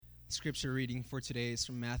Scripture reading for today is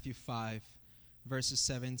from Matthew 5, verses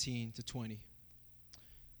 17 to 20.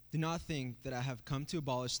 Do not think that I have come to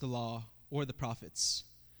abolish the law or the prophets.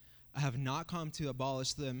 I have not come to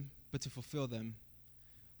abolish them, but to fulfill them.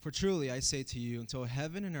 For truly I say to you, until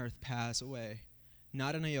heaven and earth pass away,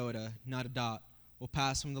 not an iota, not a dot, will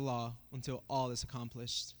pass from the law until all is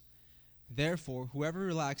accomplished. Therefore, whoever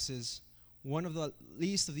relaxes one of the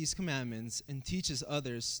least of these commandments and teaches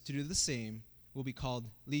others to do the same will be called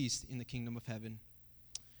least in the kingdom of heaven.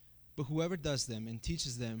 But whoever does them and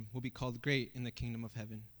teaches them will be called great in the kingdom of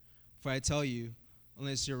heaven. For I tell you,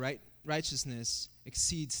 unless your righteousness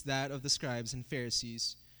exceeds that of the scribes and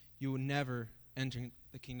Pharisees, you will never enter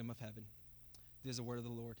the kingdom of heaven. This is the word of the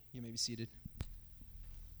Lord. You may be seated.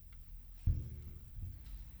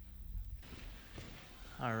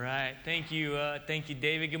 All right, thank you,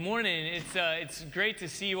 David. Good morning. It's great to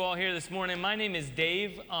see you all here this morning. My name is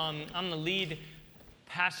Dave. I'm the lead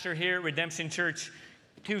pastor here at Redemption Church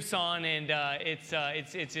Tucson, and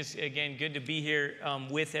it's just again good to be here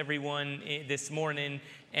with everyone this morning.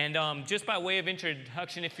 And just by way of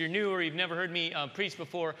introduction, if you're new or you've never heard me preach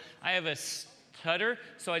before, I have a stutter,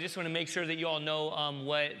 so I just want to make sure that you all know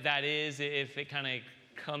what that is. If it kind of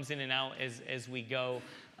comes in and out as we go.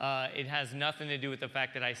 It has nothing to do with the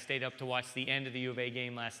fact that I stayed up to watch the end of the U of A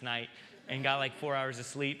game last night and got like 4 hours of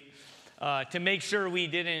sleep to make sure we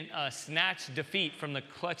didn't snatch defeat from the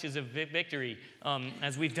clutches of victory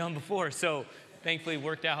as we've done before. So thankfully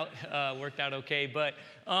worked out okay. But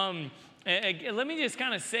let me just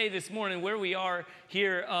kind of say this morning where we are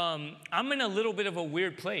here. I'm in a little bit of a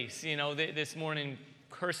weird place, this morning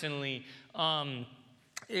personally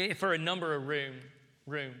for a number of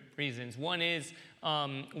reasons. One is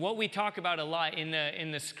what we talk about a lot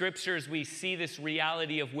in the scriptures. We see this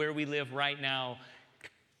reality of where we live right now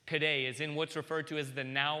today is in what's referred to as the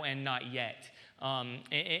now and not yet.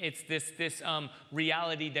 It's this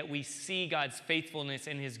reality that we see God's faithfulness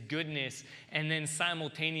and His goodness, and then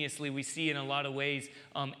simultaneously we see in a lot of ways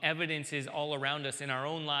evidences all around us in our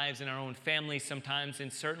own lives, in our own families sometimes,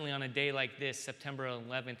 and certainly on a day like this, September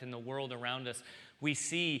 11th, in the world around us, we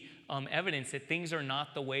see evidence that things are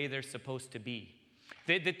not the way they're supposed to be.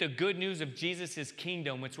 That the good news of Jesus'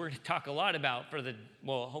 kingdom, which we're going to talk a lot about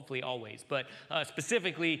hopefully always, but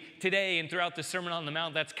specifically today and throughout the Sermon on the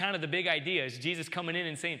Mount, that's kind of the big idea, is Jesus coming in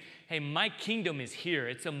and saying, hey, my kingdom is here.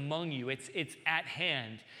 It's among you. It's at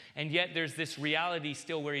hand. And yet there's this reality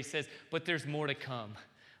still where He says, but there's more to come.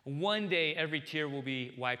 One day, every tear will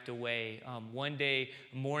be wiped away. One day,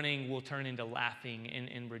 mourning will turn into laughing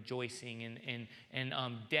and rejoicing,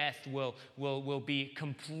 and death will be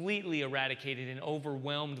completely eradicated and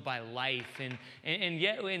overwhelmed by life.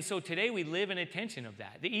 And so today we live in a tension of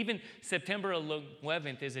that. Even September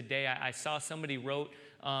 11th is a day I saw somebody wrote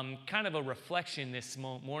kind of a reflection this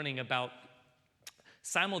morning about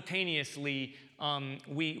simultaneously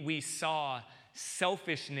we saw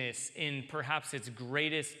selfishness in perhaps its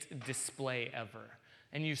greatest display ever.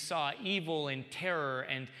 And you saw evil and terror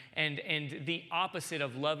and the opposite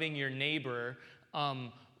of loving your neighbor,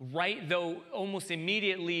 right though almost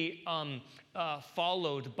immediately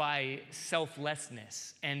followed by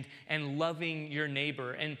selflessness and loving your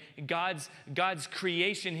neighbor. And God's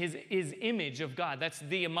creation, his image of God. That's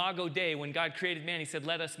the Imago Dei. When God created man, He said,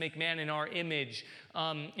 let us make man in our image.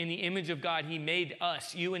 In the image of God, He made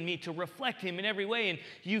us, you and me, to reflect Him in every way. And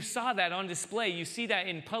you saw that on display. You see that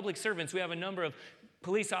in public servants. We have a number of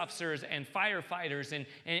police officers and firefighters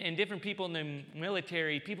and different people in the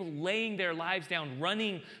military, people laying their lives down,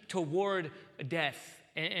 running toward death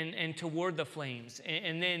and toward the flames.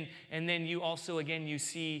 And then you also, again, you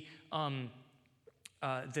see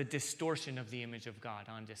the distortion of the image of God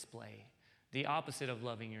on display, the opposite of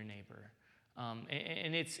loving your neighbor.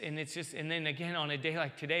 And then again on a day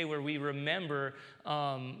like today where we remember,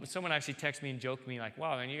 someone actually texted me and joked me like,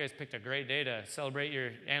 wow, man, you guys picked a great day to celebrate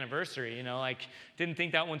your anniversary, didn't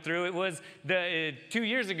think that one through. It was 2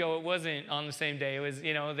 years ago, it wasn't on the same day. It was,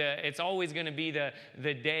 it's always going to be the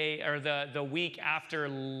day or the week after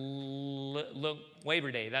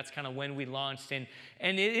Labor Day. That's kind of when we launched. And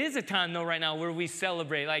it is a time though right now where we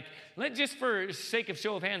celebrate. Just for sake of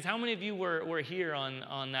show of hands, how many of you were here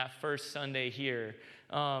on that first Sunday here?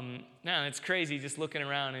 Man, it's crazy just looking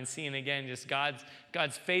around and seeing again just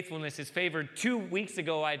God's faithfulness, His favor. 2 weeks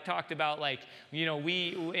ago, I talked about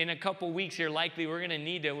we in a couple weeks here likely we're going to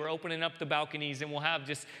need to. We're opening up the balconies and we'll have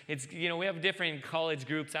we have different college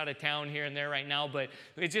groups out of town here and there right now, but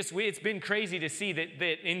it's been crazy to see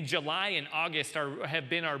that in July and August have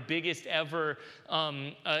been our biggest ever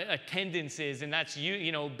attendances, and that's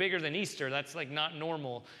bigger than Easter. That's not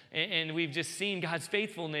normal, and we've just seen God's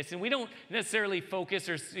faithfulness, and we don't necessarily focus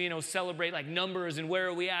focus or, celebrate like numbers and where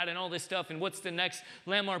are we at and all this stuff and what's the next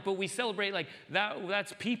landmark, but we celebrate like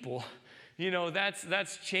that's people.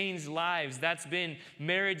 That's changed lives. That's been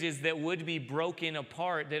marriages that would be broken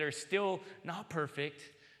apart that are still not perfect,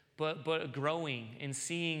 but growing and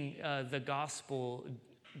seeing the gospel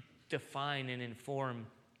define and inform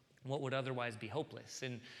what would otherwise be hopeless.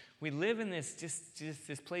 And we live in this just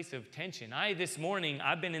this place of tension. This morning,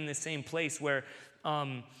 I've been in the same place where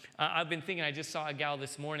I've been thinking, I just saw a gal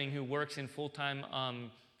this morning who works in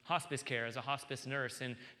full-time hospice care as a hospice nurse,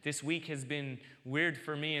 and this week has been weird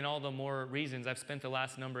for me in all the more reasons. I've spent the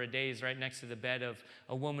last number of days right next to the bed of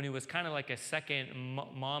a woman who was kind of like a second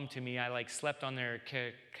mom to me. I like slept on their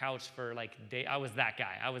couch for like day. I was that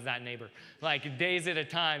guy. I was that neighbor. Like days at a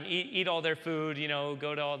time, eat all their food,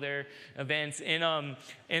 go to all their events, and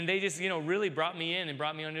they just really brought me in and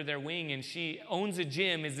brought me under their wing. And she owns a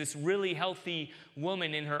gym, is this really healthy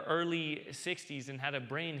woman in her early 60s and had a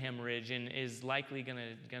brain hemorrhage and is likely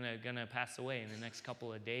gonna pass away in the next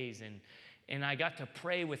couple of days. And I got to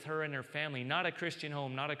pray with her and her family, not a Christian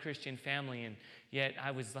home, not a Christian family, and yet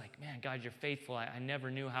I was like, man, God, you're faithful. I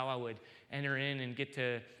never knew how I would enter in and get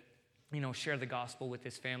to share the gospel with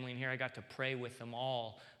this family. And here I got to pray with them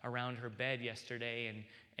all around her bed yesterday,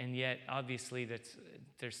 and yet obviously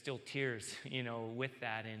there's still tears with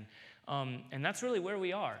that, and that's really where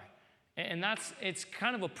we are. And it's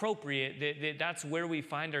kind of appropriate that's where we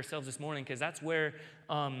find ourselves this morning, because that's where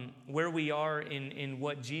we are in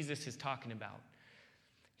what Jesus is talking about.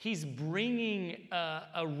 He's bringing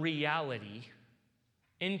a reality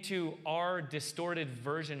into our distorted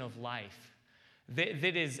version of life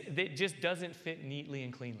that just doesn't fit neatly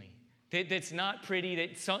and cleanly. That's not pretty.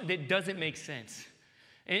 That doesn't make sense.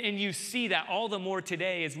 And you see that all the more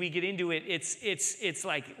today as we get into it. It's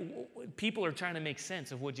like people are trying to make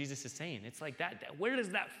sense of what Jesus is saying. It's like that where does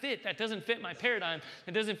that fit? That doesn't fit my paradigm.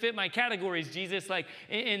 It doesn't fit my categories, Jesus.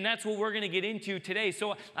 And that's what we're going to get into today.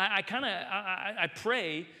 So I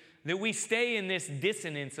pray that we stay in this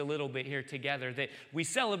dissonance a little bit here together, that we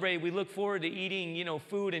celebrate, we look forward to eating,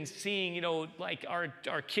 food and seeing, like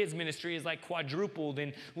our kids ministry is like quadrupled,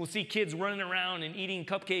 and we'll see kids running around and eating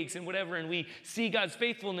cupcakes and whatever, and we see God's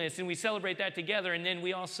faithfulness and we celebrate that together, and then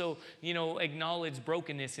we also, acknowledge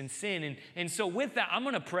brokenness and sin. And so with that, I'm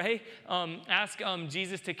going to pray, ask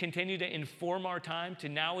Jesus to continue to inform our time to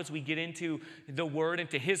now as we get into the Word,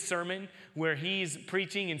 into His sermon, where He's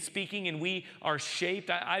preaching and speaking, and we are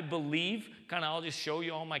shaped. I believe, I'll just show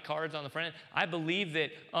you all my cards on the front. I believe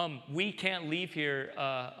that we can't leave here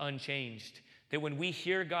unchanged. That when we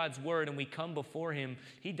hear God's word and we come before Him,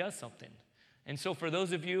 He does something. And so for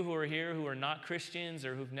those of you who are here who are not Christians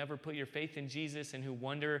or who've never put your faith in Jesus and who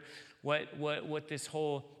wonder what this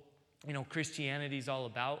whole Christianity is all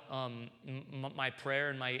about, my prayer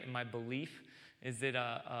and my belief is that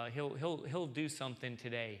He'll do something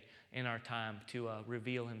today in our time to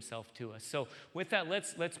reveal Himself to us. So with that,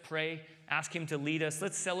 let's pray, ask Him to lead us.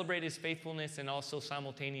 Let's celebrate His faithfulness and also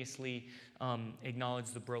simultaneously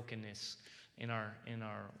acknowledge the brokenness in our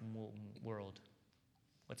world.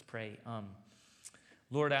 Let's pray.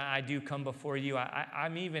 Lord, I do come before You.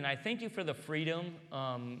 I thank You for the freedom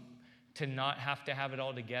to not have to have it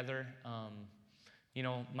all together.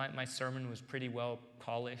 My sermon was pretty well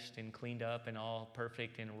polished and cleaned up and all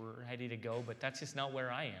perfect and ready to go, but that's just not where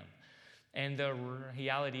I am. And the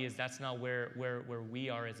reality is that's not where we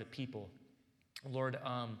are as a people. Lord,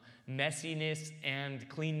 messiness and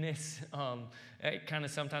cleanness, it kind of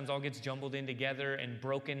sometimes all gets jumbled in together, and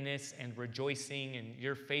brokenness and rejoicing and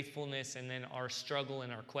Your faithfulness, and then our struggle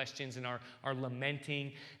and our questions and our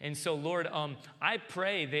lamenting. And so, Lord, I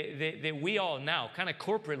pray that we all now, kind of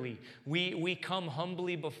corporately, we come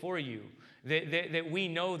humbly before You. That we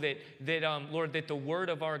know that Lord, that the word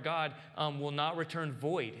of our God will not return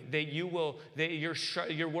void. That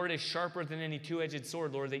Your word is sharper than any two-edged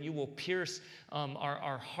sword, Lord. That You will pierce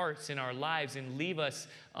our hearts and our lives and leave us,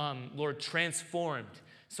 Lord, transformed.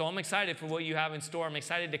 So I'm excited for what You have in store. I'm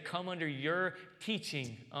excited to come under Your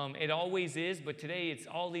teaching. It always is, but today it's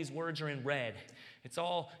all these words are in red. It's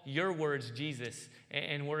all Your words, Jesus,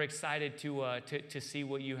 and we're excited to see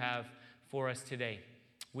what You have for us today.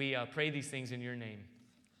 We pray these things in Your name.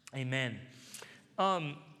 Amen.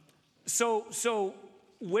 So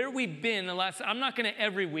where we've been I'm not going to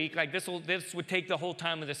every week, like this would take the whole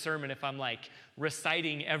time of the sermon if I'm like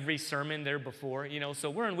reciting every sermon there before, so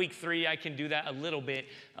we're in week 3. I can do that a little bit,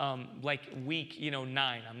 like week,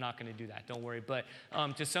 9. I'm not going to do that, don't worry, but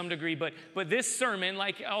to some degree, but this sermon,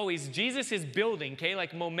 like always, Jesus is building, okay,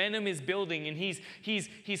 like momentum is building, and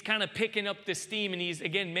he's kind of picking up the steam, and he's,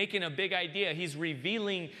 again, making a big idea. He's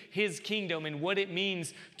revealing his kingdom and what it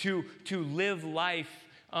means to live life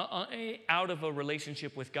out of a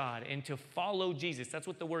relationship with God and to follow Jesus. That's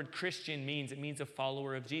what the word Christian means. It means a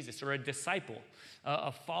follower of Jesus, or a disciple,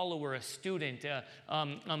 a follower, a student,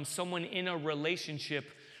 someone in a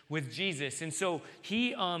relationship with Jesus. And so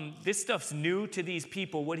this stuff's new to these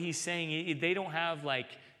people. What he's saying, they don't have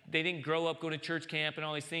they didn't grow up, go to church camp and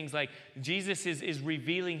all these things. Like Jesus is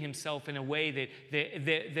revealing himself in a way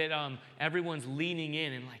that everyone's leaning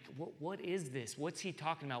in and like, what is this? What's he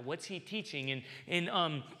talking about? What's he teaching?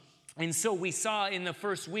 And so we saw in the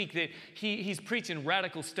first week that he's preaching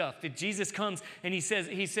radical stuff, that Jesus comes and he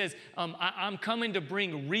says, I'm coming to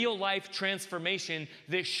bring real life transformation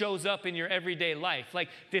that shows up in your everyday life. Like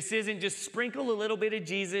this isn't just sprinkle a little bit of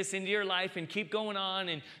Jesus into your life and keep going on.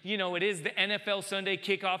 And, it is the NFL Sunday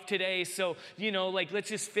kickoff today. So, let's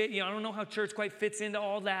just fit, I don't know how church quite fits into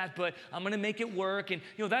all that, but I'm going to make it work. And,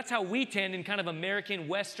 that's how we tend in kind of American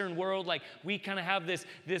Western world. Like we kind of have this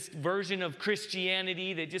version of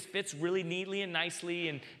Christianity that just fits really neatly and nicely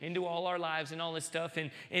and into all our lives and all this stuff.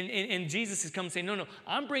 And Jesus is coming saying, no,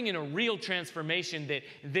 I'm bringing a real transformation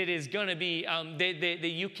that is going to be, that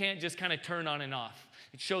you can't just kind of turn on and off.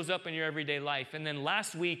 It shows up in your everyday life. And then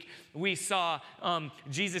last week, we saw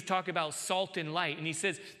Jesus talk about salt and light. And he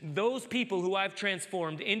says, those people who I've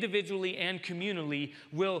transformed individually and communally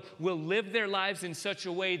will live their lives in such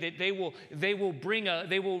a way that they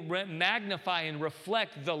will magnify and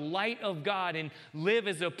reflect the light of God and live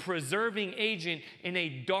as a preserving agent in a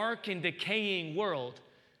dark and decaying world.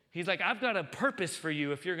 He's like, I've got a purpose for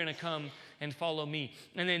you if you're going to come and follow me.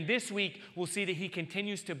 And then this week, we'll see that he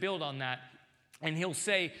continues to build on that. And he'll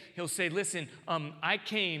say, listen, I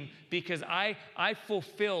came because I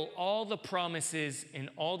fulfill all the promises and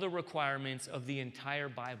all the requirements of the entire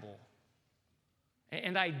Bible.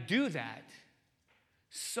 And I do that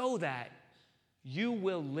so that you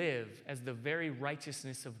will live as the very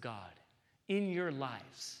righteousness of God in your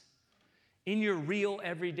lives, in your real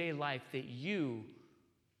everyday life, that you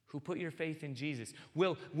who put your faith in Jesus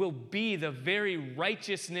will be the very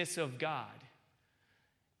righteousness of God.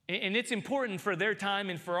 And it's important for their time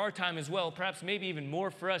and for our time as well, perhaps maybe even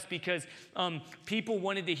more for us, because people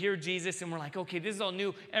wanted to hear Jesus and we're like, okay, this is all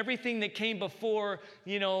new. Everything that came before,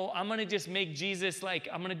 I'm going to just make Jesus like,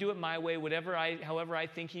 I'm going to do it my way, however I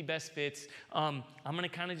think he best fits. I'm going to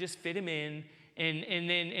kind of just fit him in. And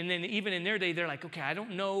then even in their day, they're like, okay, I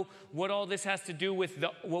don't know what all this has to do with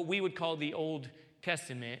what we would call the Old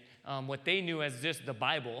Testament, what they knew as just the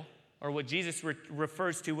Bible. Or what Jesus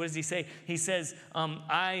refers to, what does he say? He says,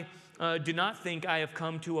 I do not think I have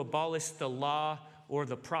come to abolish the law or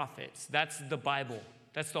the prophets. That's the Bible.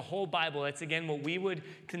 That's the whole Bible. That's, again, what we would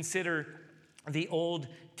consider the Old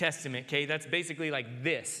Testament, okay? That's basically like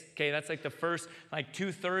this, okay? That's like the first,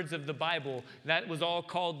 2/3 of the Bible. That was all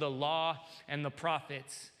called the law and the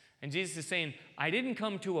prophets. And Jesus is saying, I didn't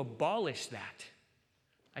come to abolish that.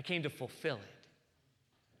 I came to fulfill it.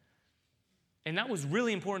 And that was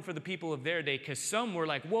really important for the people of their day, because some were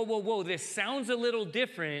like, whoa, this sounds a little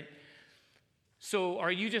different. So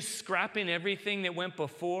are you just scrapping everything that went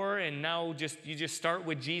before and now you just start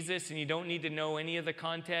with Jesus and you don't need to know any of the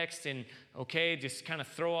context and, okay, just kind of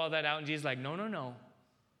throw all that out? And Jesus is like, no.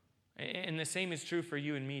 And the same is true for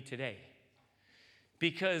you and me today.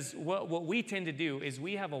 Because what we tend to do is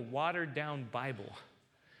we have a watered down Bible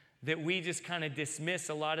that we just kind of dismiss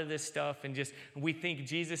a lot of this stuff, and we think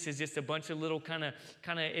Jesus is just a bunch of little kind of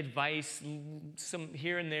advice, some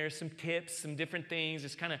here and there, some tips, some different things.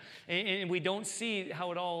 It's kind of, and we don't see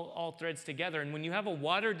how it all threads together. And when you have a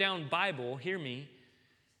watered down Bible, hear me,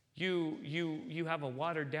 you have a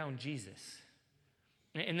watered down Jesus,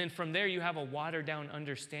 and then from there you have a watered down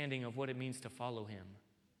understanding of what it means to follow him.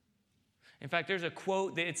 In fact, there's a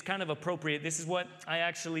quote that it's kind of appropriate. This is what I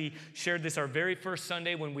actually shared this our very first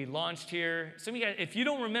Sunday when we launched here. Some of you guys, if you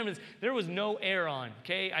don't remember this, there was no air on,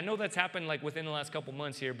 okay? I know that's happened within the last couple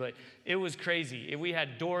months here, but it was crazy. We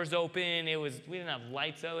had doors open. We didn't have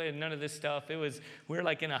lights out, and none of this stuff. We were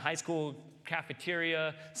in a high school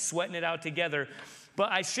cafeteria, sweating it out together.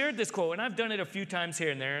 But I shared this quote, and I've done it a few times here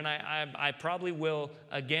and there, and I probably will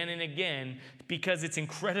again and again, because it's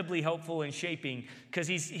incredibly helpful in shaping. Because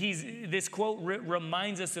this quote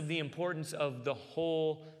reminds us of the importance of the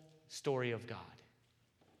whole story of God.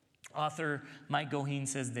 Author Mike Goheen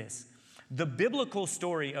says this: the biblical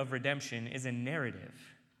story of redemption is a narrative.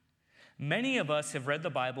 Many of us have read the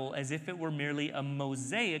Bible as if it were merely a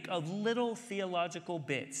mosaic of little theological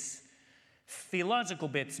bits. Theological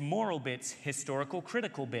bits, moral bits, historical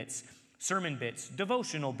critical bits, sermon bits,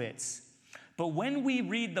 devotional bits. But when we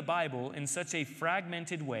read the Bible in such a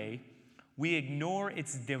fragmented way, we ignore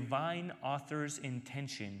its divine author's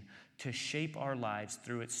intention to shape our lives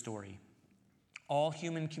through its story. All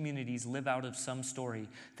human communities live out of some story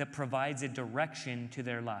that provides a direction to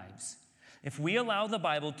their lives. If we allow the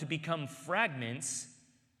Bible to become fragments,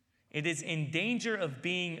 it is in danger of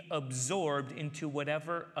being absorbed into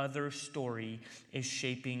whatever other story is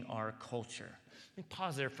shaping our culture. Let me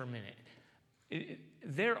pause there for a minute.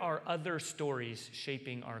 There are other stories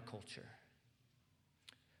shaping our culture.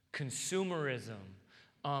 Consumerism,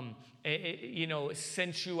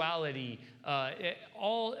 sensuality,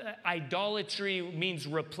 all idolatry means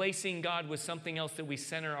replacing God with something else that we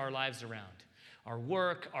center our lives around. Our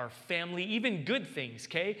work, our family, even good things,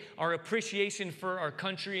 okay? Our appreciation for our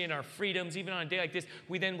country and our freedoms, even on a day like this,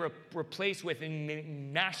 we then replace with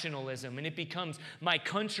nationalism, and it becomes, my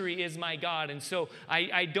country is my God. And so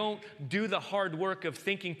I don't do the hard work of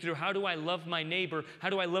thinking through, how do I love my neighbor? How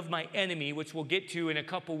do I love my enemy? Which we'll get to in a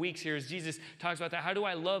couple weeks here as Jesus talks about that. How do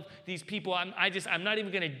I love these people? I'm not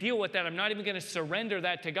even going to deal with that. I'm not even going to surrender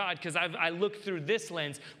that to God because I look through this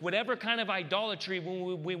lens. Whatever kind of idolatry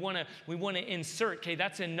we want to insert, okay,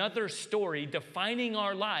 that's another story defining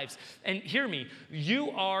our lives. And hear me, you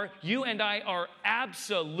and I are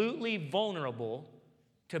absolutely vulnerable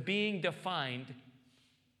to being defined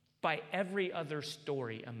by every other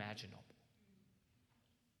story imaginable.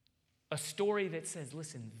 A story that says,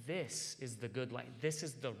 listen, this is the good life. This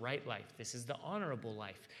is the right life. This is the honorable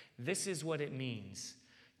life. This is what it means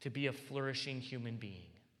to be a flourishing human being.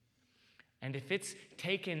 And if it's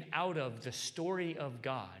taken out of the story of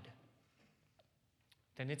God,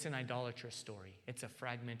 then it's an idolatrous story. It's a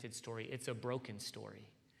fragmented story. It's a broken story.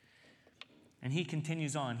 And he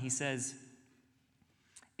continues on. He says,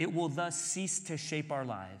 it will thus cease to shape our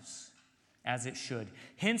lives as it should.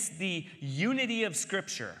 Hence, the unity of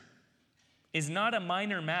Scripture is not a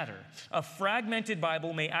minor matter. A fragmented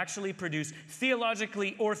Bible may actually produce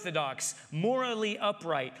theologically orthodox, morally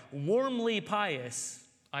upright, warmly pious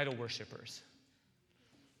idol worshipers.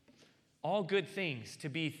 All good things, to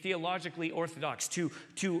be theologically orthodox,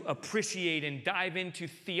 to appreciate and dive into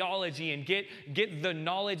theology and get the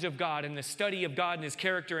knowledge of God and the study of God and His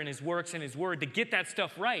character and His works and His word, to get that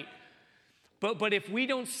stuff right. But if we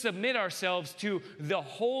don't submit ourselves to the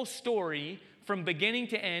whole story from beginning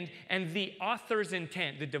to end and the author's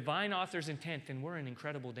intent, the divine author's intent, then we're in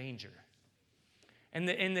incredible danger.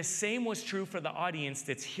 And the same was true for the audience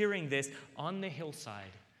that's hearing this on the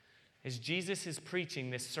hillside. As Jesus is preaching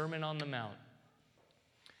this Sermon on the Mount,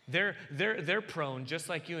 they're prone, just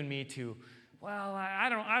like you and me, to, well, I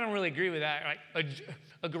don't really agree with that.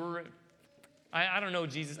 I don't know,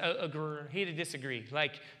 Jesus. Agree to disagree.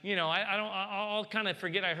 Like, I'll kind of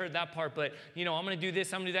forget I heard that part, but, I'm going to do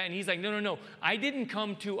this, I'm going to do that. And he's like, no. I didn't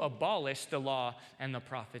come to abolish the law and the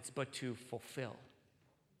prophets, but to fulfill.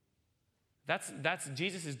 That's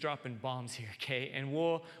Jesus is dropping bombs here, okay? And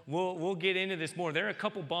we'll get into this more. There are a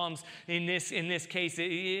couple bombs in this case,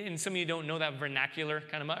 and some of you don't know that vernacular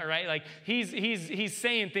kind of, right? Like he's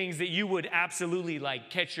saying things that you would absolutely like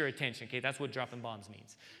catch your attention, okay? That's what dropping bombs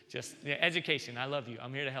means. Just education. I love you.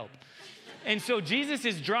 I'm here to help. And so Jesus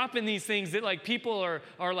is dropping these things that like people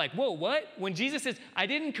are like, whoa, what? When Jesus says, I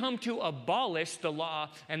didn't come to abolish the law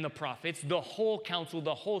and the prophets, the whole counsel,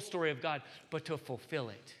 the whole story of God, but to fulfill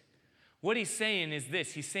it. What he's saying is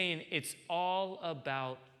this. He's saying it's all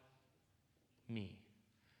about me.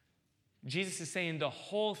 Jesus is saying the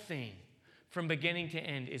whole thing from beginning to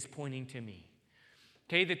end is pointing to me.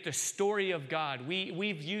 Okay, that the story of God,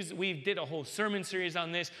 we did a whole sermon series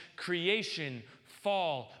on this, creation,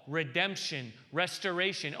 fall, redemption,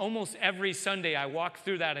 restoration. Almost every Sunday I walk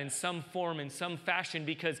through that in some form, in some fashion,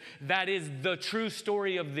 because that is the true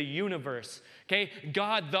story of the universe. Okay,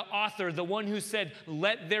 God, the author, the one who said,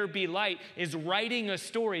 let there be light, is writing a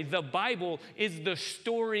story. The Bible is the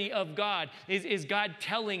story of God, is God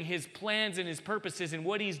telling His plans and His purposes and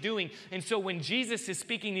what He's doing. And so when Jesus is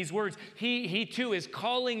speaking these words, He too is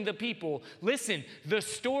calling the people, listen, the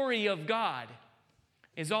story of God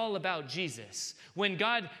is all about Jesus. When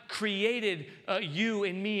God created you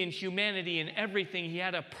and me and humanity and everything, He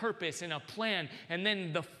had a purpose and a plan. And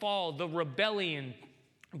then the fall, the rebellion,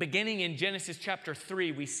 beginning in Genesis chapter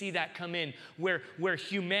 3, we see that come in where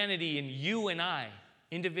humanity and you and I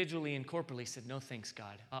individually and corporately said, no thanks,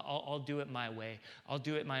 God. I'll do it my way. I'll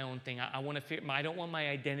do it my own thing. I don't want my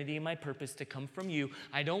identity and my purpose to come from you.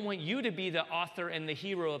 I don't want you to be the author and the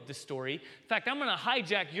hero of the story. In fact, I'm going to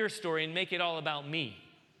hijack your story and make it all about me.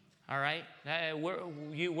 All right?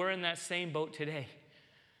 We're in that same boat today.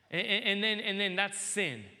 And then that's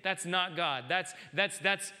sin. That's not God.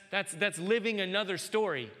 That's living another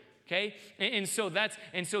story. Okay? And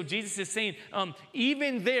so Jesus is saying,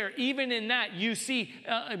 even there, even in that, you see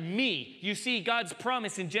me. You see God's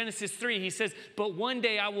promise in Genesis 3. He says, but one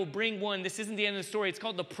day I will bring one. This isn't the end of the story. It's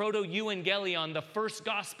called the proto-evangelion, the first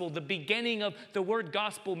gospel. The beginning of the word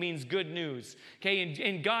gospel means good news. Okay?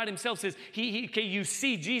 And God himself says, you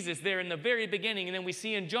see Jesus there in the very beginning. And then we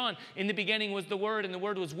see in John, in the beginning was the Word, and the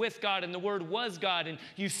Word was with God, and the Word was God. And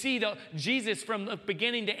you see Jesus from the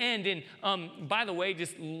beginning to end. And by the way,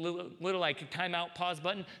 just little like timeout, pause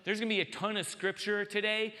button. There's going to be a ton of scripture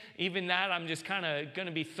today. Even that, I'm just kind of going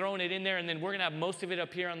to be throwing it in there, and then we're going to have most of it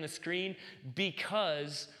up here on the screen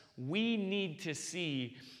because we need to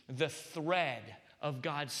see the thread of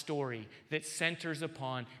God's story that centers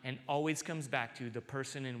upon and always comes back to the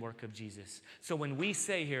person and work of Jesus. So when we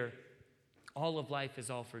say here, all of life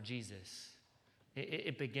is all for Jesus,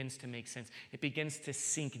 it begins to make sense. It begins to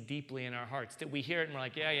sink deeply in our hearts. That we hear it and we're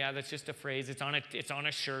like, yeah, that's just a phrase. It's on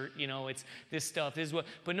a shirt, it's this stuff. This is what.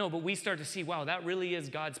 But we start to see, wow, that really is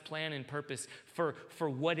God's plan and purpose for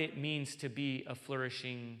what it means to be a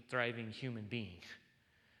flourishing, thriving human being.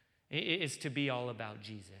 It is to be all about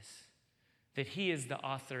Jesus. That he is the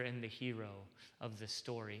author and the hero of the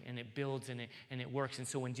story, and it builds and it works. And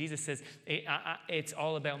so when Jesus says, it's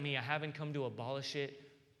all about me, I haven't come to abolish it,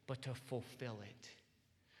 but to fulfill it.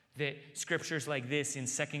 That scriptures like this in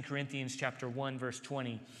 2 Corinthians chapter 1, verse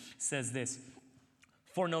 20 says this,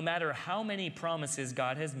 for no matter how many promises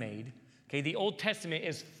God has made, okay, the Old Testament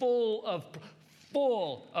is full of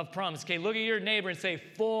promise. Okay, look at your neighbor and say,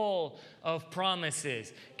 full of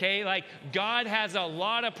promises. Okay, like God has a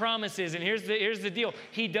lot of promises, and here's the deal.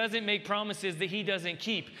 He doesn't make promises that he doesn't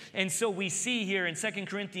keep. And so we see here in 2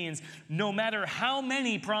 Corinthians, no matter how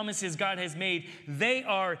many promises God has made, they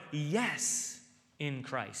are yes in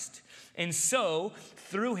Christ. And so,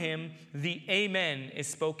 through him, the amen is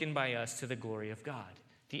spoken by us to the glory of God.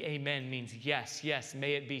 The amen means yes,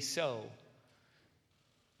 may it be so.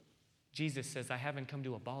 Jesus says, I haven't come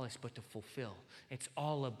to abolish, but to fulfill. It's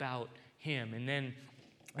all about him. And then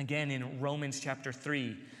again in Romans chapter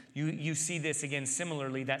 3, you see this again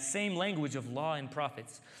similarly, that same language of law and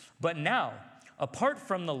prophets. But now, apart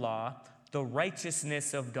from the law, the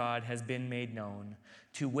righteousness of God has been made known,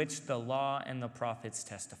 to which the law and the prophets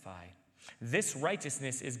testify. This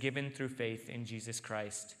righteousness is given through faith in Jesus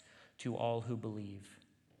Christ to all who believe.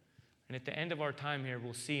 And at the end of our time here,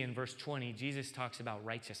 we'll see in verse 20, Jesus talks about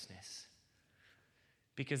righteousness.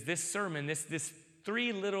 Because this sermon, this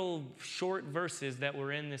 3 little short verses that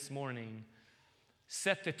we're in this morning,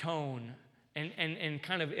 set the tone and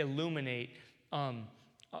kind of illuminate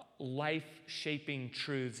life-shaping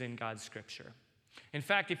truths in God's scripture. In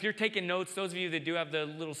fact, if you're taking notes, those of you that do have the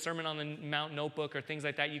little Sermon on the Mount notebook or things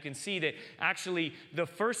like that, you can see that actually the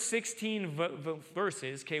first 16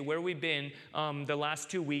 verses, okay, where we've been the last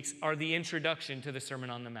 2 weeks, are the introduction to the Sermon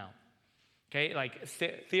on the Mount. Okay, like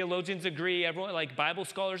theologians agree, everyone, like Bible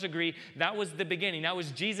scholars agree, that was the beginning. That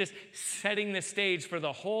was Jesus setting the stage for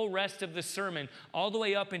the whole rest of the sermon, all the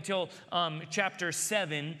way up until chapter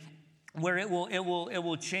 7, where it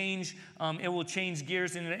will change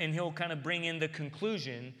gears and he'll kind of bring in the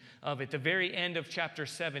conclusion of it, the very end of chapter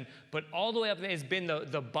 7. But all the way up there has been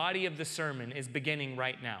the body of the sermon is beginning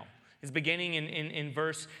right now. It's beginning in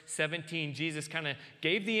verse 17. Jesus kind of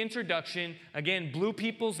gave the introduction, again, blew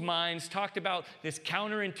people's minds, talked about this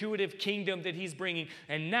counterintuitive kingdom that he's bringing.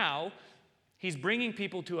 And now he's bringing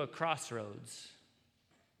people to a crossroads.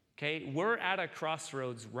 Okay, we're at a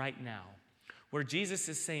crossroads right now where Jesus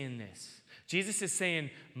is saying this. Jesus is saying,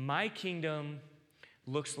 my kingdom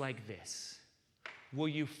looks like this. Will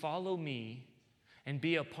you follow me and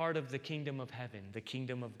be a part of the kingdom of heaven, the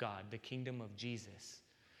kingdom of God, the kingdom of Jesus?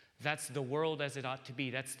 That's the world as it ought to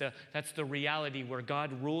be. That's the reality where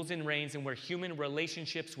God rules and reigns and where human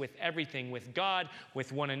relationships with everything, with God,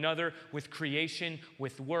 with one another, with creation,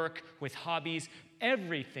 with work, with hobbies,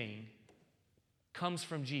 everything comes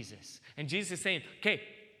from Jesus. And Jesus is saying, okay,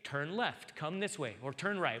 turn left, come this way, or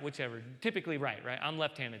turn right, whichever. Typically right? I'm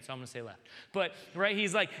left-handed, so I'm going to say left. But, right,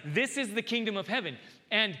 he's like, this is the kingdom of heaven,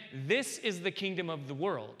 and this is the kingdom of the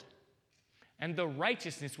world. And the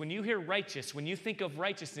righteousness, when you hear righteous, when you think of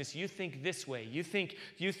righteousness, you think this way. You think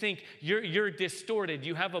you're distorted.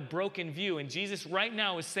 You have a broken view. And Jesus right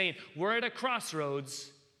now is saying, we're at a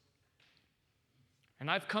crossroads. And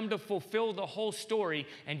I've come to fulfill the whole story,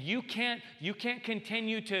 and you can't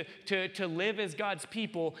continue to live as God's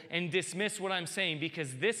people and dismiss what I'm saying,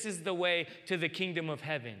 because this is the way to the kingdom of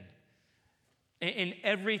heaven. And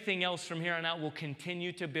everything else from here on out will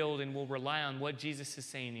continue to build and will rely on what Jesus is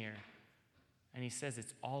saying here. And he says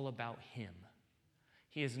it's all about him.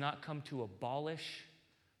 He has not come to abolish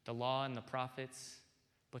the law and the prophets,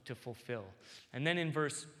 but to fulfill. And then in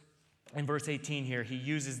verse 18 here, he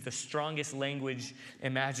uses the strongest language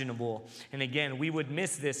imaginable. And again, we would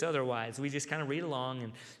miss this otherwise. We just kind of read along.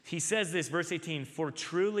 And he says this, verse 18, "For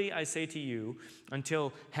truly I say to you,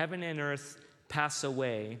 until heaven and earth pass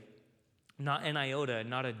away, not an iota,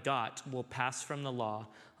 not a dot will pass from the law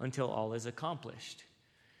until all is accomplished."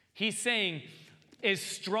 He's saying, as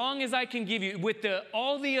strong as I can give you, with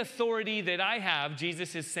all the authority that I have,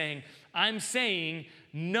 Jesus is saying, I'm saying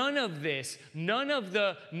none of this, none of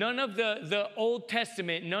the Old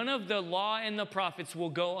Testament, none of the law and the prophets will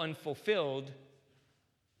go unfulfilled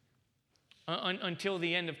until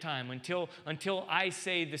the end of time, until I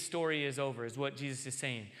say the story is over, is what Jesus is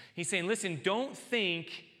saying. He's saying, listen, don't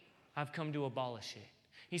think I've come to abolish it.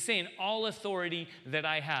 He's saying all authority that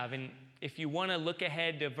I have. And if you want to look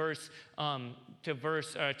ahead to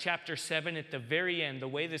chapter 7 at the very end, the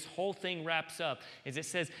way this whole thing wraps up is it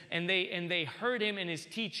says, and they heard him, and his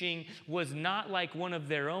teaching was not like one of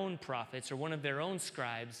their own prophets or one of their own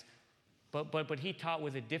scribes, but he taught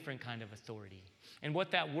with a different kind of authority. And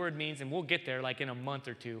what that word means, and we'll get there like in a month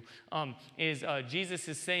or two, is Jesus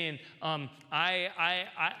is saying,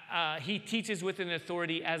 he teaches with an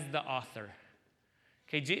authority as the author.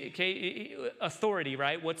 Okay, authority,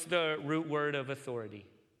 right? What's the root word of authority?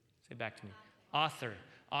 Say it back to me. Author.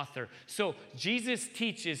 So Jesus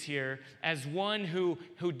teaches here as one who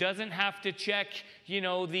doesn't have to check,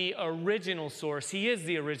 the original source. He is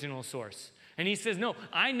the original source. And he says, no,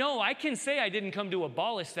 I know, I can say I didn't come to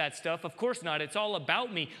abolish that stuff. Of course not. It's all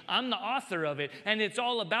about me. I'm the author of it, and it's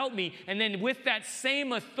all about me. And then with that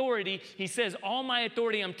same authority, he says, all my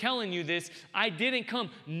authority, I'm telling you this, I didn't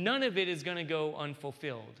come. None of it is going to go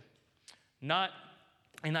unfulfilled. Not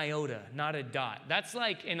an iota, not a dot. That's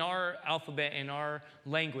like in our alphabet, in our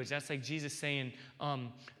language, that's like Jesus saying,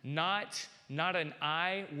 not an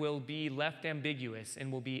I will be left ambiguous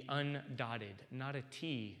and will be undotted. Not a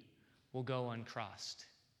T will go uncrossed.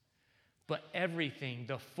 But everything,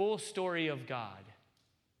 the full story of God,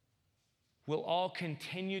 will all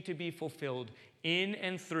continue to be fulfilled in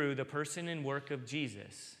and through the person and work of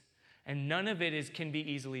Jesus. And none of it can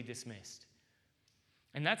be easily dismissed.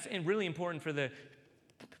 And that's really important for the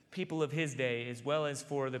people of his day as well as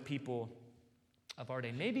for the people of our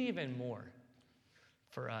day. Maybe even more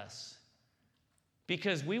for us.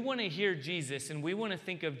 Because we want to hear Jesus and we want to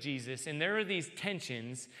think of Jesus, and there are these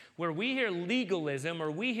tensions where we hear legalism or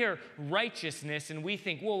we hear righteousness and we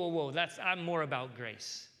think, whoa, I'm more about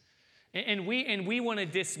grace. And we want to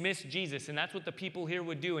dismiss Jesus, and that's what the people here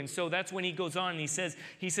would do. And so that's when he goes on and he says,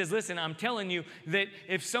 listen, I'm telling you that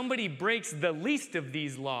if somebody breaks the least of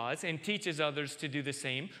these laws and teaches others to do the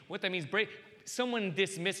same, what that means, someone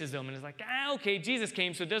dismisses them and is like, okay, Jesus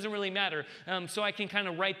came, so it doesn't really matter. So I can kind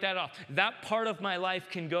of write that off. That part of my life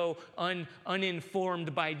can go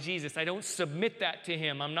uninformed by Jesus. I don't submit that to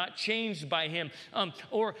him. I'm not changed by him.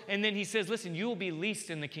 And then he says, listen, you will be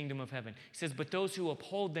least in the kingdom of heaven. He says, but those who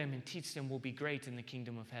uphold them and teach them will be great in the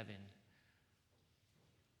kingdom of heaven.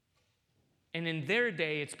 And in their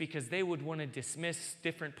day, it's because they would want to dismiss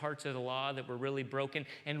different parts of the law that were really broken.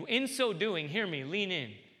 And in so doing, hear me, lean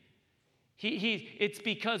in. It's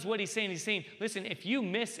because what he's saying, listen, if you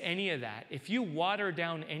miss any of that, if you water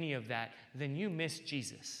down any of that, then you miss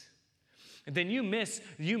Jesus. Then you miss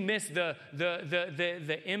the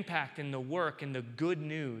impact and the work and the good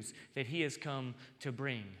news that he has come to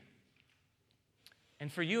bring.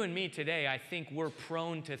 And for you and me today, I think we're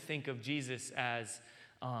prone to think of Jesus as,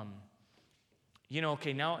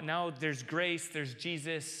 okay, now there's grace, there's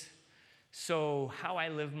Jesus. So how I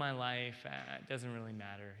live my life, it doesn't really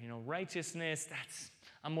matter. Righteousness,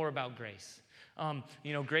 I'm more about grace.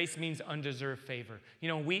 Grace means undeserved favor.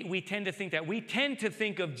 We tend to think that. We tend to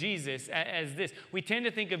think of Jesus as this. We tend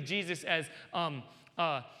to think of Jesus as up,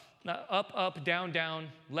 down,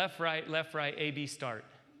 left, right, A, B, start.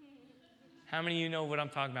 How many of you know what I'm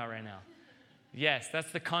talking about right now? Yes,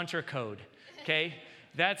 that's the contra code, okay?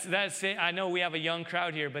 That's it. I know we have a young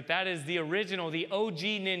crowd here, but that is the original, the OG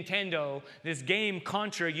Nintendo. This game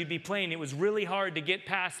Contra you'd be playing. It was really hard to get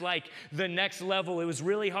past like the next level. It was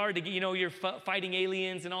really hard to get, you're fighting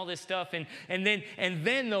aliens and all this stuff. And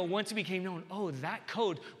then though, once it became known, oh, that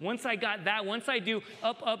code. Once I got that, once I do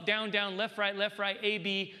up, down, left, right, A,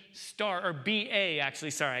 B, start, or B-A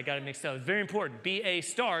actually. Sorry, I got it mixed up. It's very important. B-A,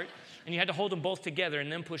 start, and you had to hold them both together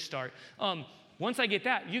and then push start. Once I get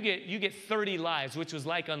that, you get 30 lives, which was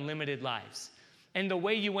like unlimited lives. And the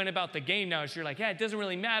way you went about the game now is you're like, yeah, it doesn't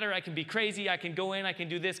really matter. I can be crazy. I can go in. I can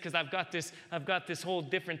do this because I've got this whole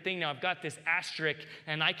different thing now. I've got this asterisk,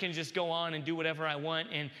 and I can just go on and do whatever I want,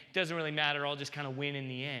 and it doesn't really matter. I'll just kind of win in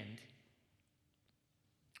the end.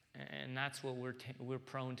 And that's what we're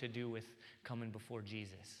prone to do with coming before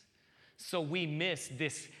Jesus. So we miss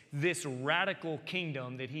this radical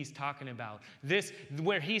kingdom that he's talking about. This,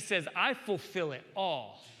 where he says, I fulfill it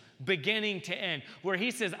all, beginning to end. Where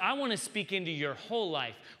he says, I want to speak into your whole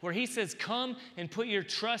life. Where he says, come and put your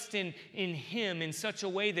trust in him in such a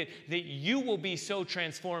way that you will be so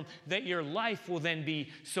transformed, that your life will then be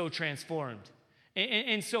so transformed.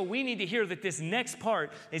 And so we need to hear that this next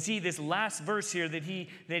part is this last verse here that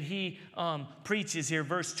he preaches here,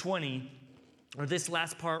 verse 20. Or this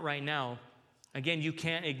last part right now, again, you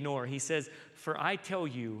can't ignore. He says, for I tell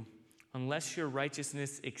you, unless your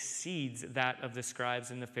righteousness exceeds that of the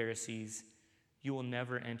scribes and the Pharisees, you will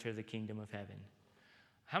never enter the kingdom of heaven.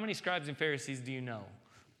 How many scribes and Pharisees do you know?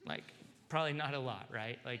 Like, probably not a lot,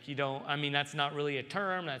 right? Like, that's not really a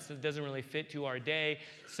term. That doesn't really fit to our day.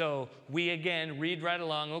 So we, again, read right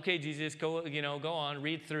along. Okay, Jesus, go on,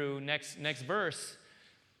 read through next verse.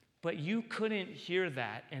 But you couldn't hear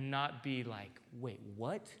that and not be like, wait,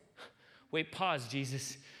 what? Wait, pause,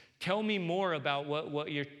 Jesus. Tell me more about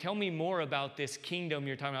tell me more about this kingdom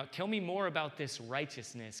you're talking about. Tell me more about this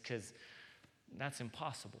righteousness, because that's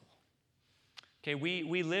impossible. Okay,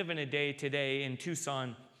 we live in a day today in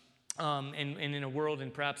Tucson, and in a world,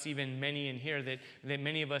 and perhaps even many in here, that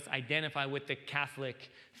many of us identify with the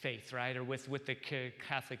Catholic faith, right? Or with the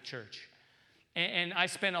Catholic Church. And I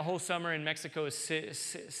spent a whole summer in Mexico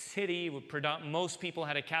City. Most people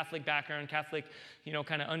had a Catholic background, Catholic,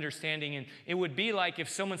 kind of understanding. And it would be like if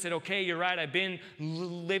someone said, okay, you're right, I've been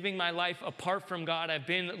living my life apart from God. I've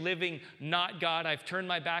been living not God. I've turned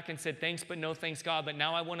my back and said, thanks, but no thanks, God. But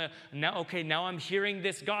now now I'm hearing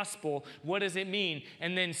this gospel. What does it mean?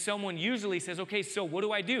 And then someone usually says, okay, so what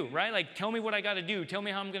do I do, right? Like, tell me what I got to do. Tell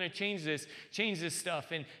me how I'm going to change this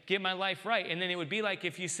stuff and get my life right. And then it would be like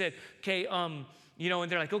if you said, okay,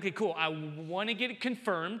 and they're like, okay, cool. I want to get it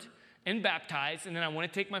confirmed and baptized, and then I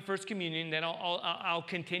want to take my first communion. Then I'll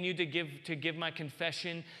continue to give my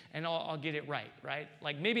confession, and I'll get it right?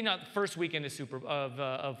 Like maybe not the first weekend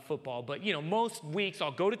of football, but most weeks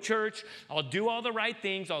I'll go to church, I'll do all the right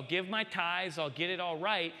things, I'll give my tithes, I'll get it all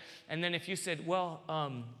right. And then if you said, well,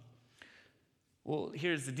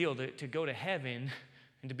 here's the deal: to go to heaven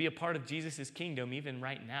and to be a part of Jesus' kingdom, even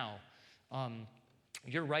right now.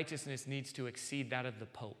 Your righteousness needs to exceed that of the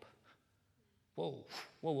Pope. Whoa.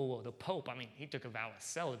 The Pope, he took a vow of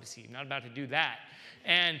celibacy. I'm not about to do that.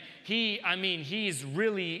 And he's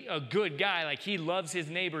really a good guy. Like, he loves his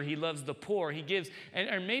neighbor. He loves the poor. He gives,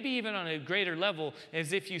 or maybe even on a greater level,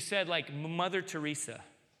 as if you said, like, Mother Teresa.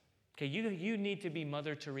 Okay, you need to be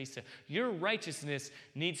Mother Teresa. Your righteousness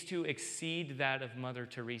needs to exceed that of Mother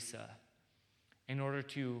Teresa in order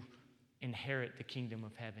to inherit the kingdom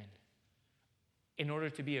of heaven. In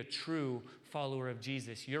order to be a true follower of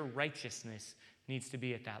Jesus, your righteousness needs to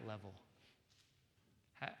be at that level.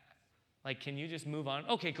 Like, can you just move on?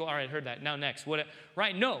 Okay, cool. All right, heard that. Now next.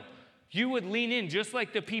 Right, no. You would lean in just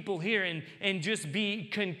like the people here and just be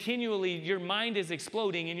continually, your mind is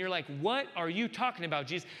exploding and you're like, what are you talking about,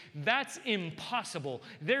 Jesus? That's impossible.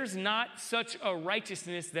 There's not such a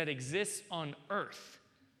righteousness that exists on earth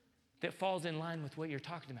that falls in line with what you're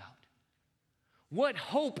talking about. What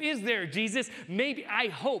hope is there, Jesus?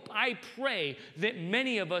 I pray that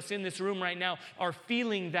many of us in this room right now are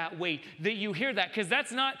feeling that weight, that you hear that, because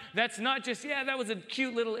that's not just, that was a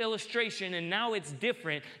cute little illustration and now it's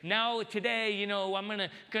different. Now today, I'm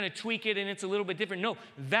gonna tweak it and it's a little bit different. No,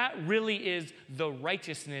 that really is the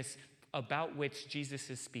righteousness about which Jesus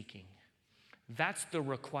is speaking. That's the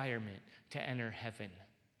requirement to enter heaven.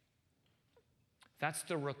 That's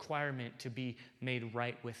the requirement to be made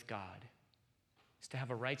right with God. Is to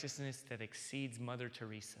have a righteousness that exceeds Mother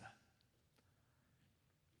Teresa.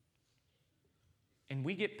 And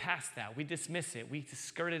we get past that. We dismiss it. We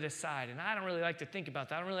skirt it aside. And I don't really like to think about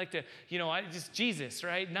that. I don't really like to, Jesus,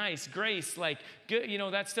 right? Nice, grace, like, good,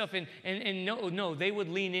 that stuff. And no, they would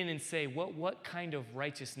lean in and say, what kind of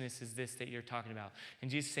righteousness is this that you're talking about? And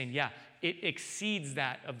Jesus is saying, yeah, it exceeds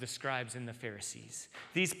that of the scribes and the Pharisees.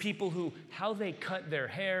 These people who, how they cut their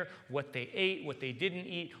hair, what they ate, what they didn't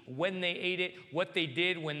eat, when they ate it, what they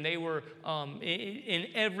did when they were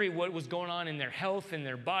what was going on in their health and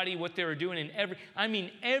their body, what they were doing in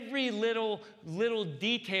every little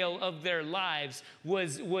detail of their lives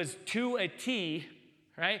was to a T,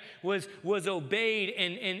 right? Was obeyed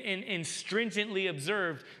and stringently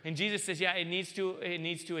observed. And Jesus says, yeah, it needs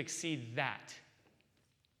to exceed that.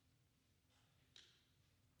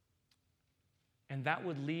 And that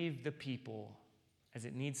would leave the people, as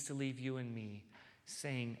it needs to leave you and me,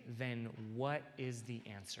 saying, then what is the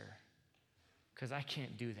answer? Because I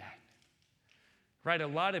can't do that. Right? A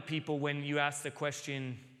lot of people, when you ask the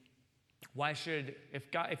question,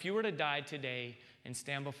 if you were to die today and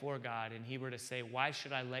stand before God and he were to say, why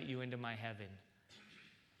should I let you into my heaven?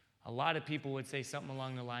 A lot of people would say something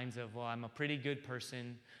along the lines of, well, I'm a pretty good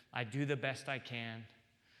person. I do the best I can.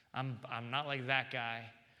 I'm not like that guy.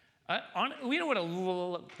 What a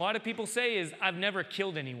lot of people say is, I've never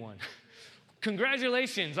killed anyone.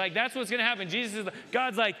 Congratulations. Like, that's what's going to happen.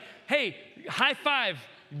 God's like, hey, high five.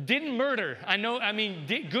 Didn't murder.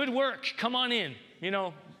 Good work. Come on in.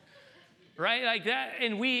 Right? Like that.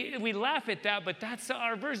 And we laugh at that, but that's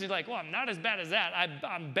our version. Like, well, I'm not as bad as that.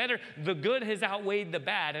 I'm better. The good has outweighed the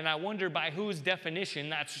bad. And I wonder by whose definition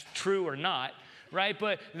that's true or not. Right?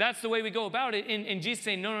 But that's the way we go about it. And Jesus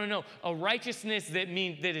saying, no. A righteousness that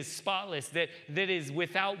is spotless, that is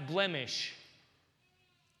without blemish.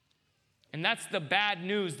 And that's the bad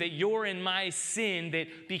news, that you're in my sin, that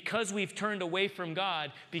because we've turned away from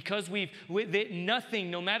God, because that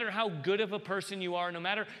nothing, no matter how good of a person you are, no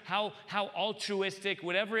matter how altruistic,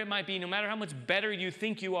 whatever it might be, no matter how much better you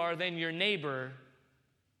think you are than your neighbor,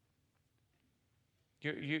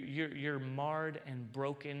 you're marred and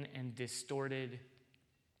broken and distorted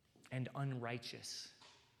and unrighteous.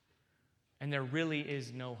 And there really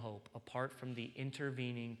is no hope apart from the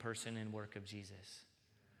intervening person and work of Jesus.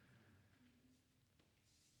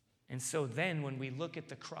 And so then when we look at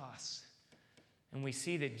the cross and we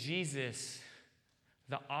see that Jesus,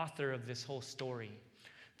 the author of this whole story,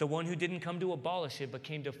 the one who didn't come to abolish it but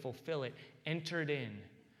came to fulfill it, entered in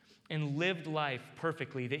and lived life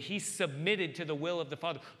perfectly, that he submitted to the will of the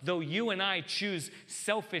Father. Though you and I choose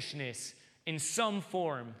selfishness in some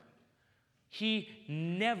form, he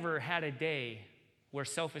never had a day where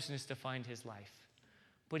selfishness defined his life.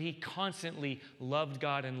 But he constantly loved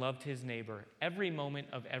God and loved his neighbor every moment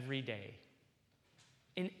of every day.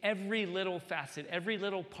 In every little facet, every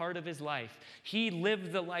little part of his life, he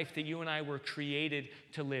lived the life that you and I were created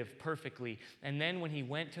to live perfectly. And then when he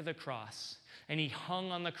went to the cross, and he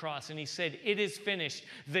hung on the cross and he said, it is finished.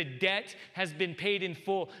 The debt has been paid in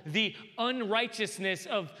full. The unrighteousness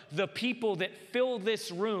of the people that fill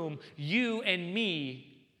this room, you and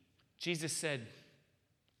me, Jesus said,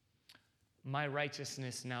 my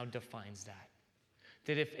righteousness now defines that.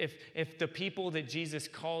 That if the people that Jesus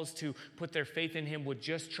calls to put their faith in him would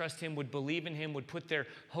just trust him, would believe in him, would put their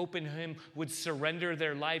hope in him, would surrender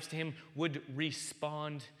their lives to him, would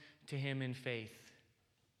respond to him in faith,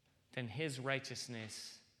 then his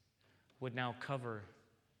righteousness would now cover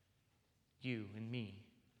you and me.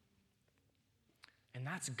 And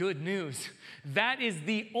that's good news. That is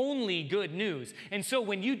the only good news. And so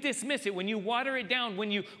when you dismiss it, when you water it down, when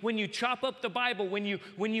you chop up the Bible, when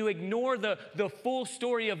you ignore the full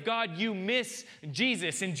story of God, you miss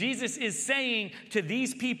Jesus. And Jesus is saying to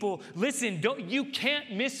these people, listen, you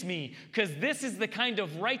can't miss me, because this is the kind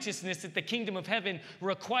of righteousness that the kingdom of heaven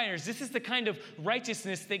requires. This is the kind of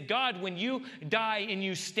righteousness that God, when you die and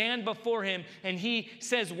you stand before him and he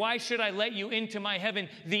says, why should I let you into my heaven?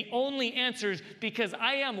 The only answer is because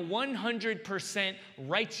I am 100%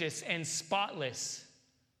 righteous and spotless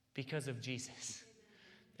because of Jesus.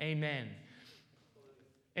 Amen.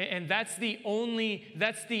 And that's the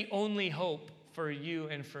only hope for you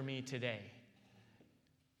and for me today.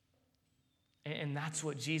 And that's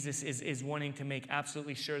what Jesus is wanting to make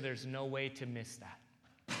absolutely sure there's no way to miss that.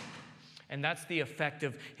 And that's the effect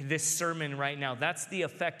of this sermon right now. That's the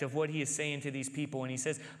effect of what he is saying to these people. And he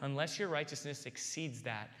says, unless your righteousness exceeds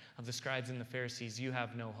that of the scribes and the Pharisees, you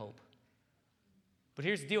have no hope. But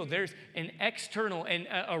here's the deal. There's an external and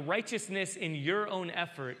a righteousness in your own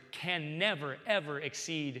effort can never, ever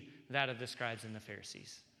exceed that of the scribes and the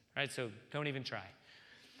Pharisees. Right? So don't even try.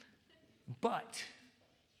 But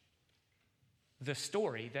the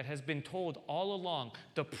story that has been told all along,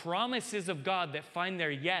 the promises of God that find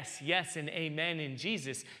their yes, yes, and amen in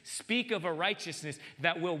Jesus, speak of a righteousness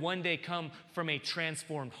that will one day come from a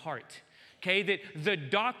transformed heart. Okay, that the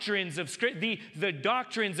doctrines of the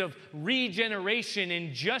doctrines of regeneration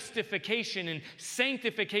and justification and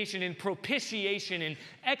sanctification and propitiation and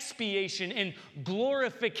expiation and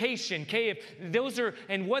glorification. Okay, if those are,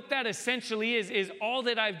 and what that essentially is all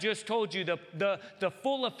that I've just told you, the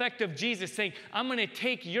full effect of Jesus saying, I'm going to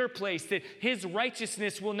take your place, that his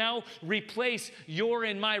righteousness will now replace your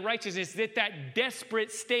and my righteousness, that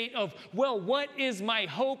desperate state of, well, what is my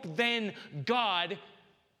hope then, God,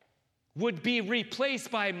 would be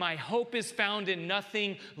replaced by my hope is found in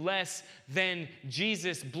nothing less than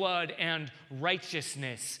Jesus' blood and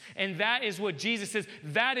righteousness. And that is what Jesus says.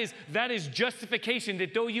 That is justification,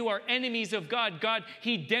 that though you are enemies of God,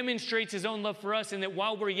 he demonstrates his own love for us, and that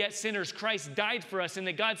while we're yet sinners, Christ died for us. And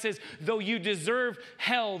that God says, though you deserve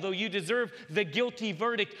hell, though you deserve the guilty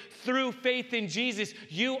verdict, through faith in Jesus,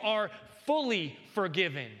 you are fully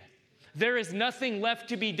forgiven. There is nothing left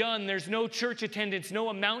to be done. There's no church attendance, no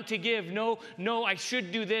amount to give, no, I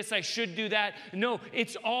should do this, I should do that. No,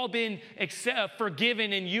 it's all been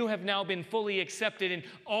forgiven, and you have now been fully accepted. And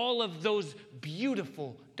all of those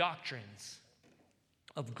beautiful doctrines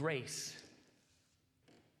of grace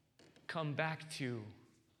come back to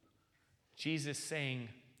Jesus saying,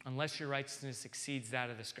 unless your righteousness exceeds that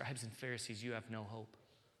of the scribes and Pharisees, you have no hope.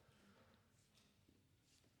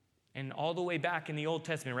 And all the way back in the Old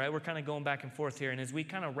Testament, right? We're kind of going back and forth here. And as we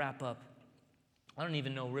kind of wrap up, I don't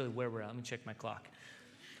even know really where we're at. Let me check my clock.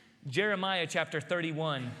 Jeremiah chapter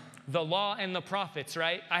 31, the law and the prophets,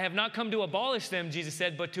 right? I have not come to abolish them, Jesus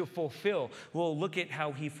said, but to fulfill. Well, look at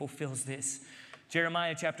how he fulfills this.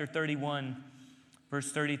 Jeremiah chapter 31, verse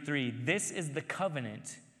 33. This is the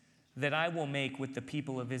covenant that I will make with the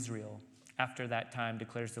people of Israel. After that time,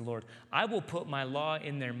 declares the Lord, I will put my law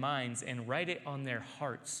in their minds and write it on their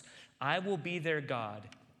hearts. I will be their God,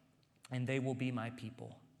 and they will be my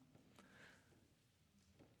people.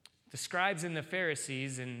 The scribes and the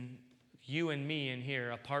Pharisees, and you and me in here,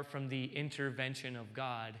 apart from the intervention of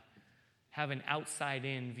God, have an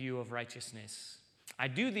outside-in view of righteousness. I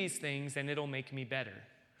do these things, and it'll make me better.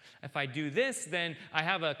 If I do this, then I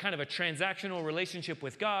have a kind of a transactional relationship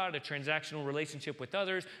with God, a transactional relationship with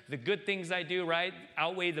others. The good things I do, right,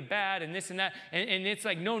 outweigh the bad and this and that. And it's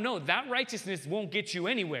like, no, that righteousness won't get you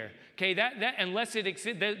anywhere. Okay, that unless it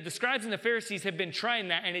exists, the scribes and the Pharisees have been trying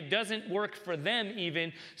that, and it doesn't work for them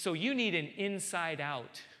even. So you need an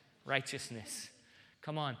inside-out righteousness.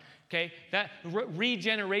 Come on. Okay, that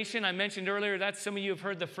regeneration I mentioned earlier, that's some of you have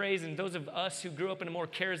heard the phrase, and those of us who grew up in a more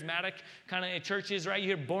charismatic kind of churches, right? You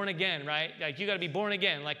hear born again, right? Like you got to be born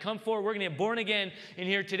again. Like come forward, we're going to get born again in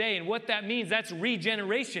here today. And what that means, that's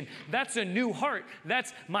regeneration. That's a new heart.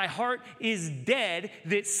 That's my heart is dead,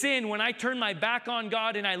 that sin, when I turn my back on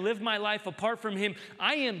God and I live my life apart from him,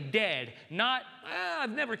 I am dead. Not,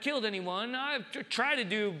 I've never killed anyone. I've tried to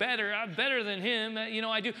do better. I'm better than him.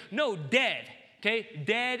 I do. No, dead. Okay,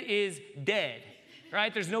 dead is dead,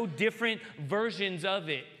 right? There's no different versions of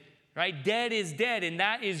it, right? Dead is dead, and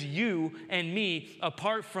that is you and me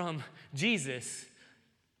apart from Jesus.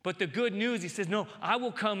 But the good news, he says, no, I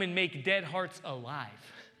will come and make dead hearts alive.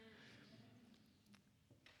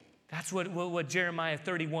 That's what Jeremiah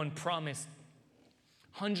 31 promised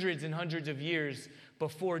hundreds and hundreds of years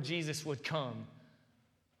before Jesus would come.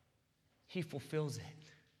 He fulfills it.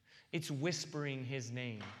 It's whispering his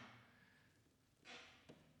name.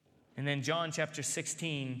 And then John chapter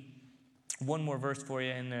 16, one more verse for you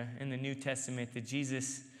in the New Testament that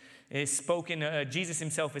Jesus is spoken. Jesus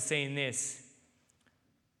himself is saying this,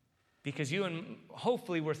 because you and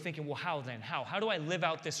hopefully we're thinking, well, how then? How do I live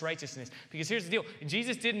out this righteousness? Because here's the deal.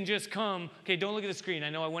 Jesus didn't just come. Okay, don't look at the screen. I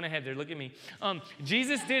know I went ahead there. Look at me.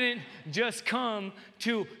 Jesus didn't just come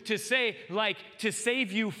to say, like, to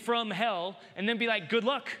save you from hell and then be like, good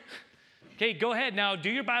luck. Okay, go ahead now, do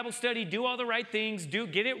your Bible study, do all the right things,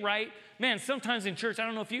 get it right. Man, sometimes in church, I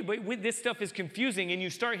don't know if you, but this stuff is confusing, and you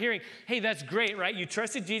start hearing, hey, that's great, right? You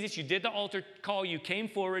trusted Jesus, you did the altar call, you came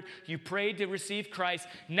forward, you prayed to receive Christ.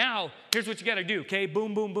 Now, here's what you got to do, okay?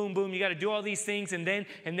 Boom, boom, boom, boom. You got to do all these things, and then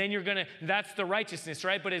you're going to, that's the righteousness,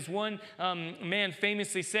 right? But as one man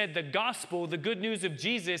famously said, the gospel, the good news of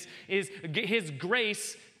Jesus is his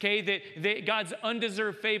grace. Okay, that God's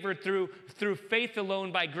undeserved favor through faith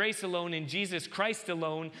alone, by grace alone, in Jesus Christ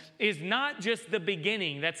alone, is not just the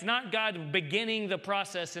beginning. That's not God beginning the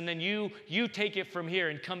process and then you take it from here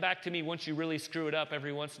and come back to me once you really screw it up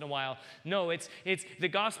every once in a while. No, it's the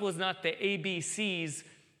gospel is not the ABCs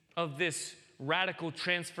of this radical,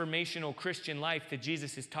 transformational Christian life that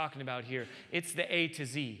Jesus is talking about here, it's the A to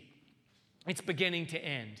Z. It's beginning to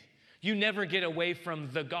end. You never get away from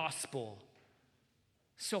the gospel.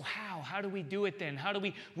 So how do we do it then?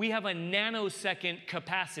 We have a nanosecond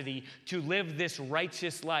capacity to live this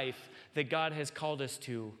righteous life that God has called us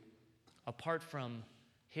to, apart from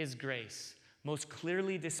his grace, most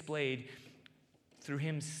clearly displayed through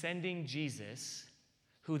him sending Jesus,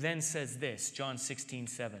 who then says this, John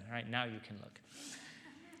 16:7. All right, now you can look.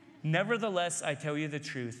 Nevertheless, I tell you the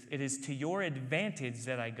truth, it is to your advantage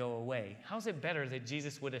that I go away. How's it better that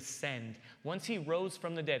Jesus would ascend once he rose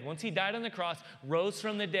from the dead? Once he died on the cross, rose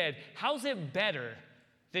from the dead, how's it better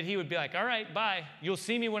that he would be like, all right, bye. You'll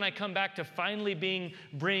see me when I come back to finally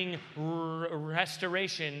bring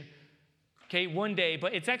restoration, okay, one day,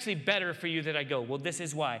 but it's actually better for you that I go. Well, this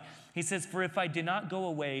is why. He says, for if I do not go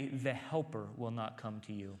away, the helper will not come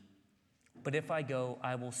to you. But if I go,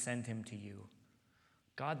 I will send him to you.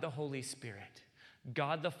 God the Holy Spirit,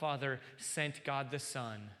 God the Father sent God the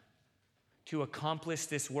Son to accomplish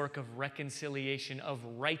this work of reconciliation, of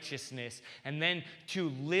righteousness, and then to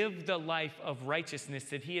live the life of righteousness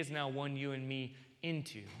that he has now won you and me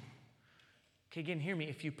into. Okay, again, hear me.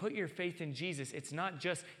 If you put your faith in Jesus, it's not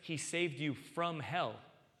just he saved you from hell,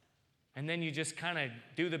 and then you just kind of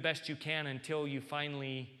do the best you can until you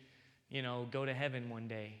finally, go to heaven one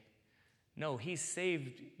day. No, he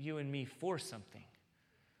saved you and me for something.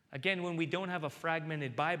 Again, when we don't have a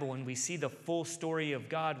fragmented Bible and we see the full story of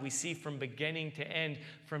God, we see from beginning to end,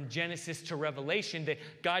 from Genesis to Revelation, that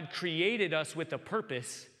God created us with a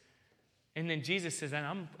purpose. And then Jesus says,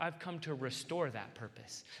 and I've come to restore that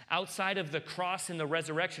purpose. Outside of the cross and the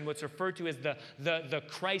resurrection, what's referred to as the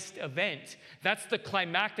Christ event, that's the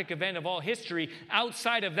climactic event of all history.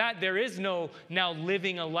 Outside of that, there is no now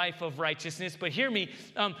living a life of righteousness. But hear me,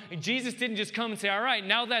 Jesus didn't just come and say, all right,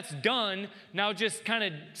 now that's done. Now just kind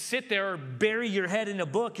of sit there or bury your head in a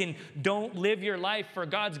book and don't live your life for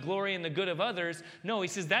God's glory and the good of others. No, he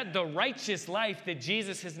says that the righteous life that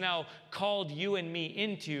Jesus has now called you and me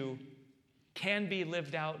into can be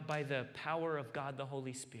lived out by the power of God the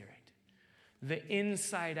Holy Spirit. The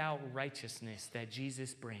inside-out righteousness that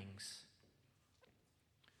Jesus brings.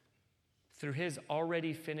 Through his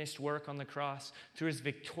already finished work on the cross, through his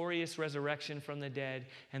victorious resurrection from the dead,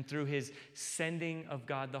 and through his sending of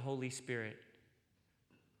God the Holy Spirit,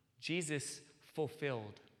 Jesus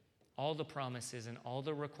fulfilled all the promises and all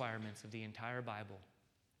the requirements of the entire Bible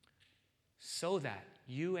so that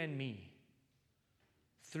you and me,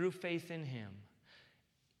 through faith in him,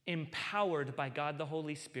 empowered by God the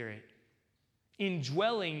Holy Spirit,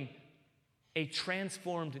 indwelling a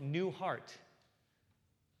transformed new heart,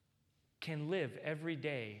 can live every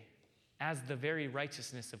day as the very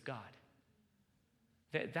righteousness of God.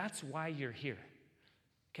 That's why you're here.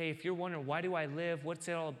 Okay, if you're wondering, why do I live? What's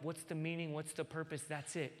the meaning? What's the purpose?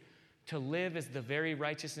 That's it. To live as the very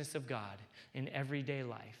righteousness of God in everyday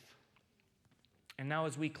life. And now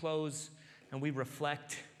as we close and we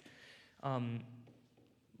reflect,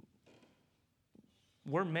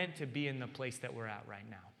 we're meant to be in the place that we're at right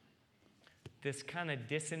now. This kind of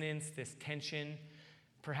dissonance, this tension,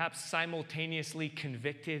 perhaps simultaneously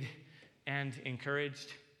convicted and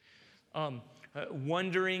encouraged,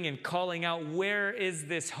 wondering and calling out, where is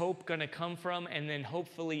this hope going to come from? And then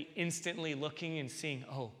hopefully instantly looking and seeing,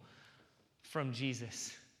 from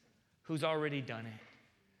Jesus, who's already done it.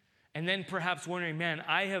 And then perhaps wondering, man,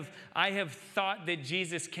 I have thought that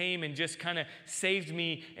Jesus came and just kind of saved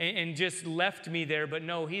me and just left me there. But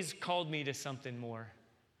no, he's called me to something more.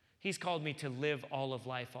 He's called me to live all of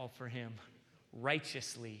life, all for him,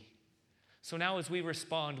 righteously. So now as we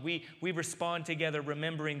respond, we respond together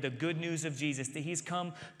remembering the good news of Jesus, that he's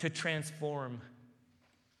come to transform.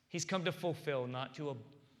 He's come to fulfill, not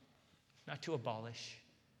to abolish.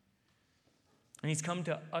 And he's come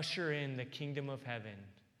to usher in the kingdom of heaven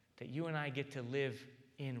that you and I get to live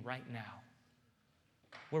in right now,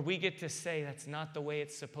 where we get to say that's not the way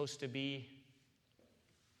it's supposed to be,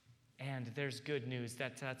 and there's good news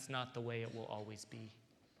that that's not the way it will always be.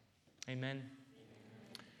 Amen?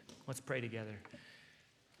 Let's pray together.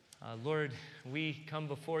 Lord, we come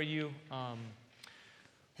before you,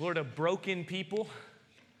 Lord, a broken people,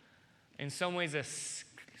 in some ways a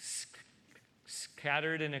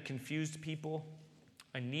scattered and a confused people,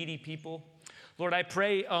 a needy people. Lord, I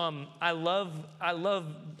pray, I love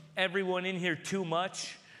everyone in here too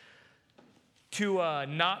much to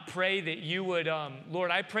not pray that you would, Lord,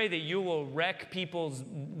 I pray that you will wreck people's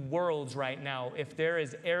worlds right now. If there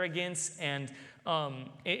is arrogance and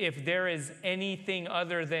if there is anything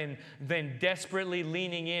other than desperately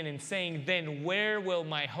leaning in and saying, then where will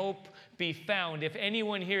my hope be found. If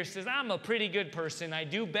anyone here says, I'm a pretty good person, I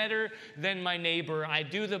do better than my neighbor, I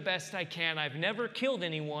do the best I can, I've never killed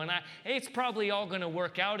anyone, it's probably all going to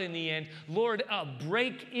work out in the end. Lord,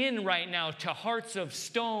 break in right now to hearts of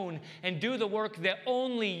stone and do the work that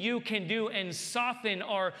only you can do, and soften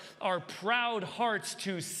our proud hearts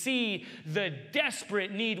to see the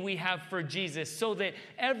desperate need we have for Jesus, so that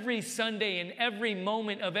every Sunday and every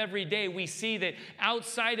moment of every day we see that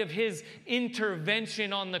outside of his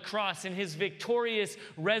intervention on the cross and his victorious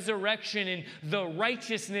resurrection and the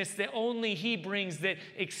righteousness that only he brings that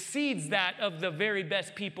exceeds that of the very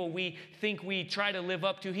best people we think we try to live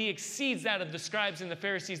up to. He exceeds that of the scribes and the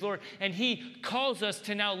Pharisees, Lord, and he calls us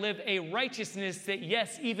to now live a righteousness that,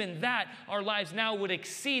 yes, even that, our lives now would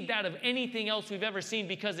exceed that of anything else we've ever seen,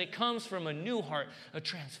 because it comes from a new heart, a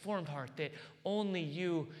transformed heart that only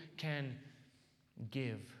you can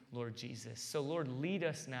give, Lord Jesus. So, Lord, lead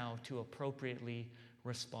us now to appropriately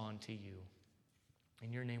respond to you.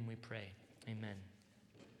 In your name we pray. Amen.